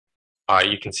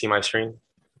You can see my screen.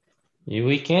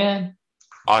 We can.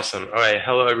 Awesome. All right.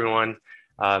 Hello, everyone.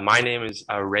 My name is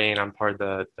Ray, and I'm part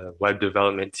of the web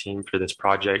development team for this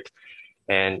project.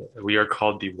 And we are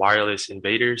called the Wireless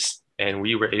Invaders. And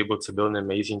we were able to build an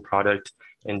amazing product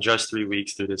in just 3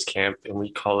 weeks through this camp. And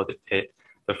we call it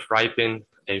the Ripen,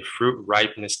 a fruit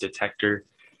ripeness detector.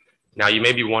 Now, you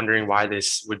may be wondering why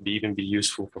this would even be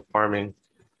useful for farming.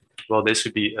 Well, this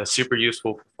would be super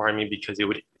useful for farming because it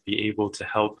would be able to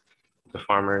help the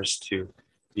farmers to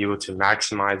be able to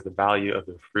maximize the value of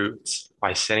their fruits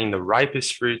by sending the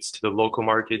ripest fruits to the local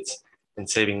markets and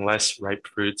saving less ripe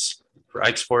fruits for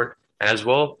export. And as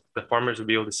well, the farmers would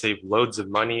be able to save loads of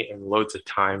money and loads of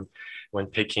time when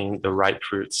picking the ripe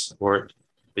fruits or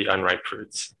the unripe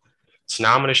fruits. So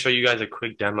now I'm going to show you guys a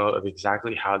quick demo of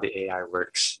exactly how the AI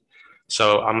works.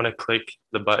 So I'm going to click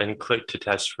the button, click to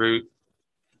test fruit.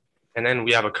 And then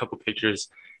we have a couple pictures,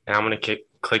 and I'm going to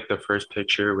click the first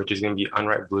picture, which is going to be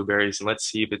unripe blueberries, and let's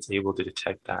see if it's able to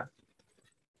detect that.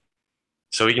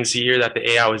 So we can see here that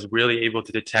the AI was really able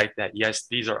to detect that, yes,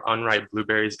 these are unripe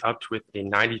blueberries up to with a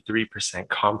 93%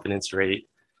 confidence rate.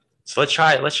 So let's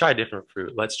try a different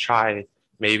fruit. Let's try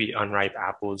maybe unripe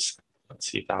apples. Let's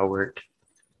see if that'll work.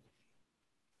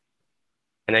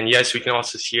 And then, yes, we can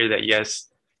also see here that, yes,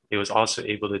 it was also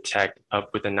able to detect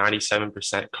up with a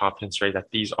 97% confidence rate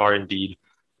that these are indeed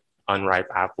unripe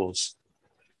apples.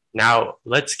 Now,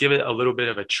 let's give it a little bit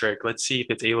of a trick. Let's see if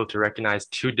it's able to recognize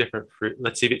two different fruit.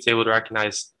 Let's see if it's able to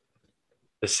recognize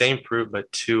the same fruit,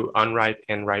 but two unripe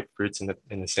and ripe fruits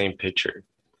in the same picture.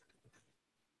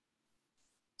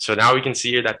 So now we can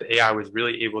see here that the AI was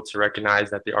really able to recognize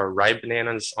that there are ripe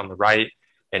bananas on the right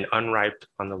and unripe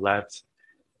on the left.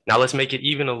 Now let's make it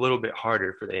even a little bit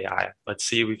harder for the AI. Let's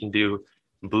see if we can do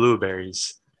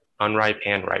blueberries, unripe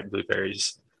and ripe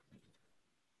blueberries.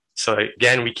 So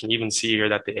again, we can even see here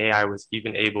that the AI was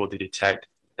even able to detect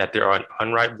that there are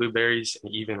unripe blueberries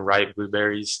and even ripe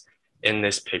blueberries in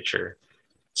this picture.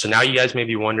 So now you guys may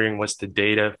be wondering what's the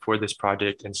data for this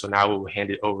project. And so now we'll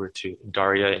hand it over to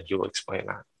Dhairya and he'll explain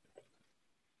that.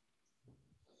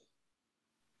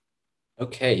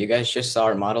 Okay, you guys just saw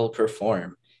our model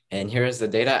perform. And here is the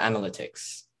data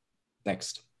analytics.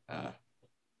 Next.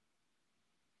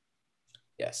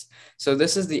 Yes. So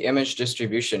this is the image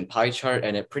distribution pie chart,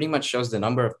 and it pretty much shows the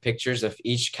number of pictures of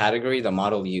each category the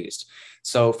model used.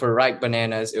 So for ripe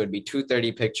bananas, it would be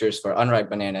 230 pictures. For unripe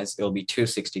bananas, it will be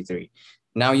 263.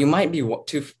 Now you might be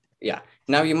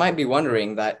Now you might be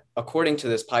wondering that according to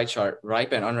this pie chart,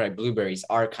 ripe and unripe blueberries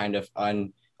are kind of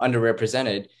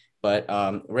underrepresented. But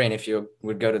Rain, if you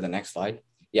would go to the next slide.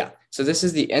 Yeah. So this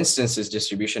is the instances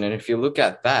distribution, and if you look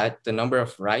at that, the number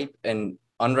of ripe and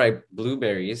unripe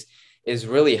blueberries is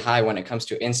really high when it comes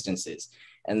to instances.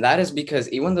 And that is because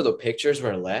even though the pictures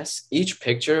were less, each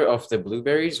picture of the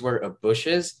blueberries were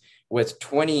bushes with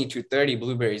 20 to 30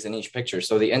 blueberries in each picture.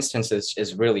 So the instances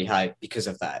is really high because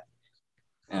of that.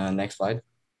 Next slide.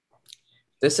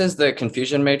 This is the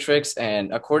confusion matrix.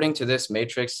 And according to this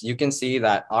matrix, you can see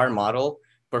that our model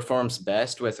performs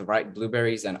best with ripe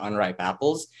blueberries and unripe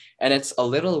apples. And it's a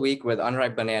little weak with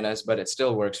unripe bananas, but it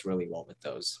still works really well with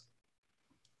those.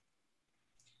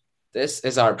 This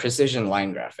is our precision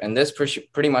line graph, and this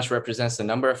pretty much represents the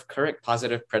number of correct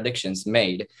positive predictions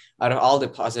made out of all the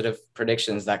positive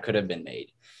predictions that could have been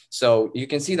made. So you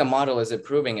can see the model is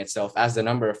improving itself as the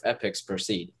number of epochs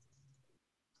proceed.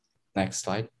 Next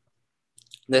slide.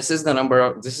 This is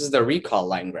the recall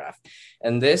line graph,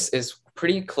 and this is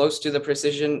pretty close to the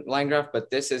precision line graph, but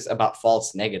this is about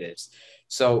false negatives.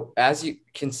 So as you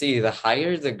can see, the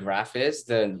higher the graph is,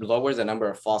 the lower the number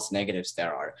of false negatives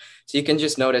there are. So you can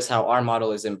just notice how our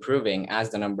model is improving as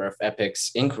the number of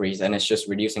epochs increase, and it's just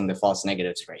reducing the false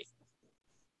negatives rate.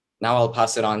 Now I'll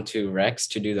pass it on to Rex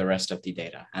to do the rest of the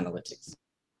data analytics.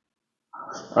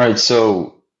 All right,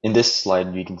 so in this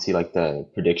slide, you can see like the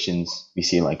predictions. We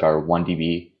see like our 1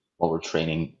 dB while we're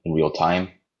training in real time.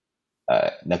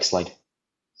 Next slide.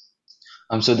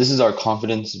 So this is our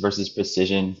confidence versus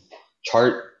precision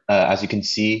chart. As you can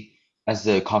see, as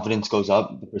the confidence goes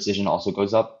up, the precision also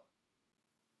goes up.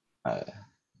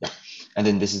 Yeah. And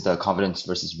then this is the confidence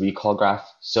versus recall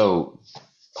graph. So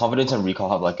confidence and recall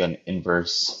have like an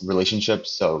inverse relationship.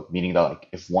 So meaning that like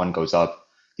if one goes up,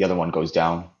 the other one goes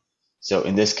down. So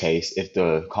in this case, if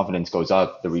the confidence goes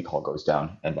up, the recall goes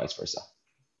down and vice versa.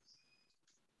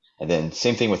 And then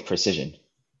same thing with precision.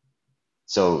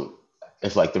 So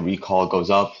if like the recall goes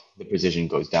up, the precision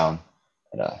goes down,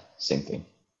 and same thing.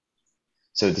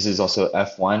 So this is also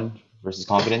F1 versus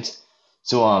confidence.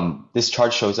 So this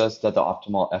chart shows us that the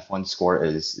optimal F1 score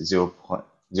is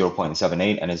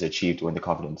 0.78 and is achieved when the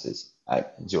confidence is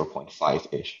at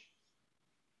 0.5-ish.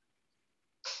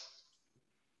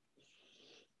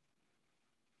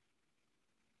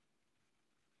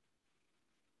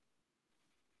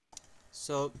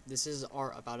 So this is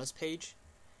our About Us page,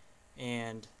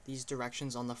 and these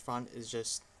directions on the front is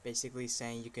just basically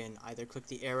saying you can either click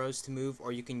the arrows to move,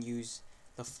 or you can use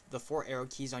the four arrow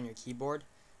keys on your keyboard.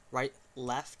 Right,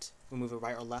 left will move it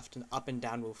right or left, and up and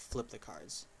down will flip the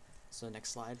cards. So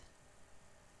next slide.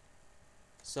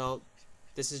 So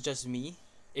this is just me.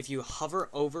 If you hover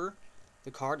over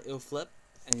the card, it'll flip,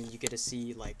 and you get to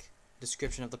see like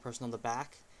description of the person on the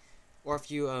back. Or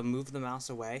if you move the mouse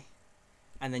away,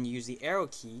 and then you use the arrow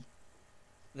key,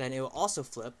 then it will also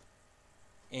flip,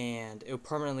 and it will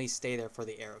permanently stay there for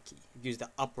the arrow key. Use the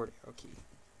upward arrow key.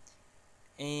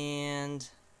 And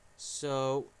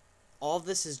so all of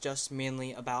this is just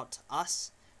mainly about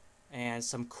us and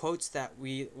some quotes that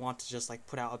we want to just like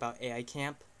put out about AI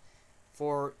Camp.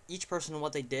 For each person and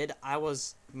what they did, I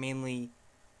was mainly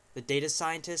the data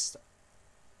scientist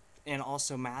and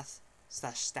also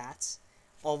math/stats.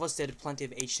 All of us did plenty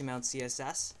of HTML and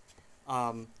CSS.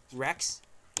 Rex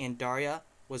and Dhairya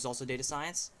was also data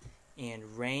science,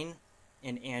 and Rain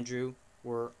and Andrew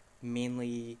were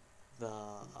mainly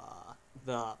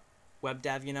the web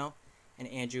dev, and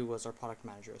Andrew was our product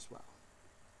manager as well.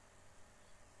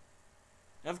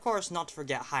 And of course, not to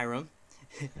forget Hyrum.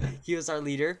 He was our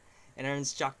leader and our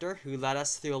instructor who led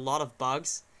us through a lot of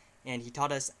bugs, and he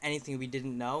taught us anything we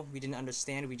didn't know, we didn't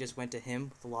understand. We just went to him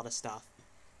with a lot of stuff.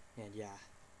 And yeah.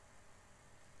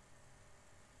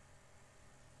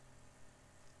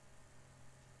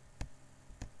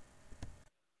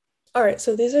 All right,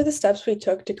 so these are the steps we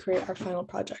took to create our final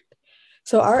project.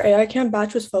 So our AI Camp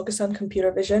batch was focused on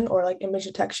computer vision, or like image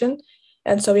detection.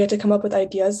 And so we had to come up with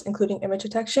ideas, including image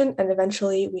detection. And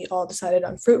eventually we all decided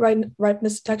on fruit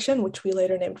ripeness detection, which we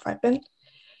later named Ripen.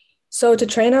 So to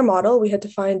train our model, we had to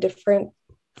find different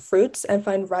fruits and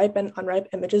find ripe and unripe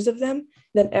images of them,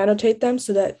 then annotate them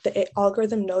so that the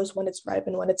algorithm knows when it's ripe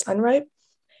and when it's unripe.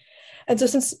 And so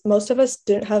since most of us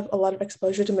didn't have a lot of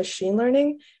exposure to machine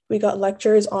learning, we got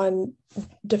lectures on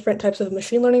different types of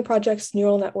machine learning projects,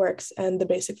 neural networks, and the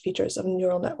basic features of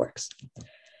neural networks.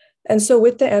 And so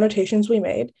with the annotations we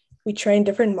made, we trained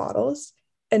different models.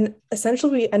 And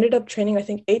essentially we ended up training, I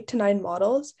think, 8 to 9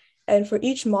 models. And for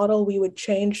each model, we would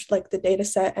change like the data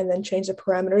set and then change the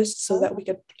parameters so that we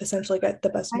could essentially get the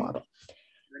best model.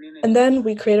 And then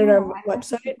we created our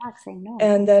website,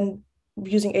 and then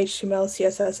using HTML,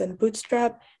 CSS, and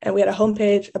Bootstrap. And we had a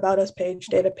homepage, about us page,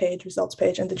 data page, results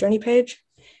page, and the journey page.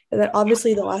 And then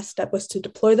obviously the last step was to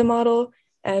deploy the model.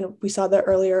 And we saw that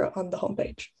earlier on the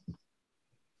homepage.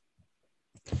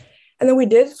 And then we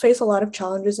did face a lot of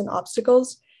challenges and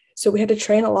obstacles. So we had to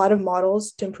train a lot of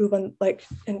models to improve on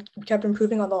and we kept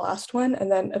improving on the last one.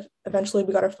 And then eventually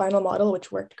we got our final model,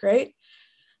 which worked great.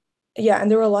 Yeah,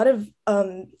 and there were a lot of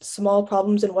small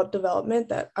problems in web development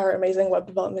that our amazing web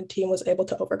development team was able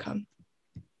to overcome.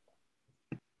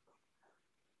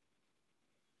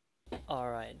 All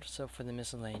right, so for the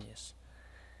miscellaneous.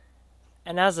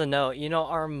 And as a note,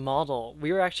 our model,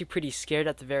 we were actually pretty scared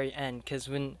at the very end, because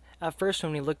at first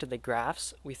when we looked at the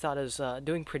graphs, we thought it was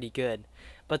doing pretty good.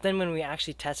 But then when we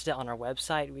actually tested it on our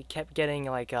website, we kept getting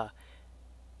like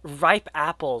ripe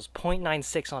apples,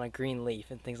 0.96 on a green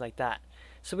leaf and things like that.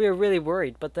 So we were really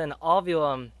worried. But then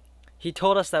Aviel, he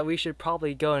told us that we should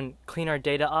probably go and clean our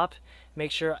data up,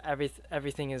 make sure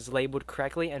everything is labeled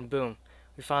correctly, and boom,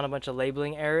 we found a bunch of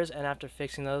labeling errors. And after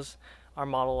fixing those, our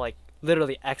model like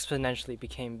literally exponentially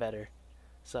became better.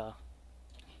 So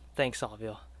thanks,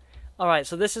 Aviel. Alright,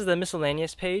 so this is the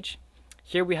miscellaneous page.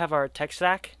 Here we have our tech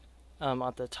stack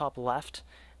at the top left,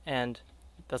 and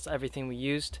that's everything we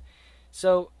used.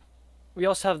 So we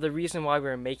also have the reason why we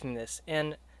were making this,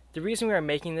 and the reason we are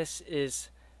making this is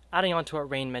adding on to what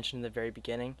Rain mentioned in the very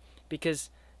beginning, because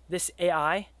this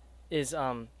AI is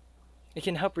it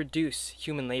can help reduce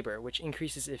human labor, which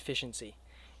increases efficiency,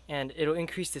 and it'll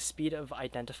increase the speed of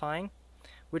identifying,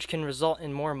 which can result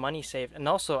in more money saved and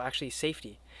also actually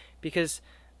safety, because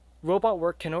robot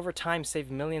work can over time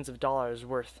save millions of dollars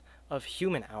worth of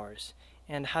human hours,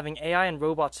 and having AI and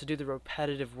robots to do the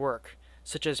repetitive work,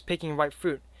 such as picking ripe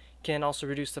fruit, can also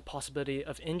reduce the possibility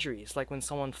of injuries, like when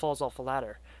someone falls off a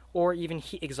ladder, or even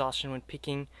heat exhaustion when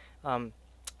picking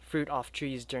fruit off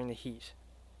trees during the heat.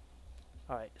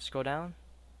 Alright, scroll down.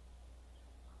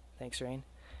 Thanks, Rain.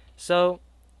 So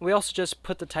we also just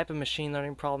put the type of machine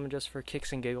learning problem just for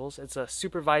kicks and giggles. It's a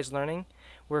supervised learning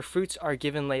where fruits are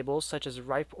given labels such as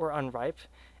ripe or unripe,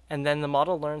 and then the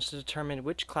model learns to determine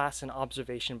which class an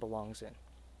observation belongs in.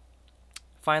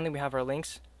 Finally, we have our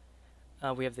links.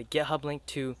 We have the GitHub link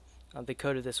to the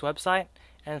code of this website,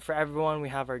 and for everyone we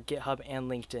have our GitHub and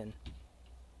LinkedIn.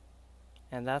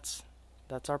 And that's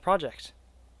our project.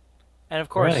 And of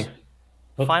course,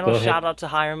 Right. final shout out to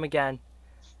Hyrum again.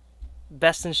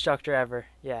 Best instructor ever.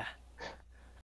 Yeah.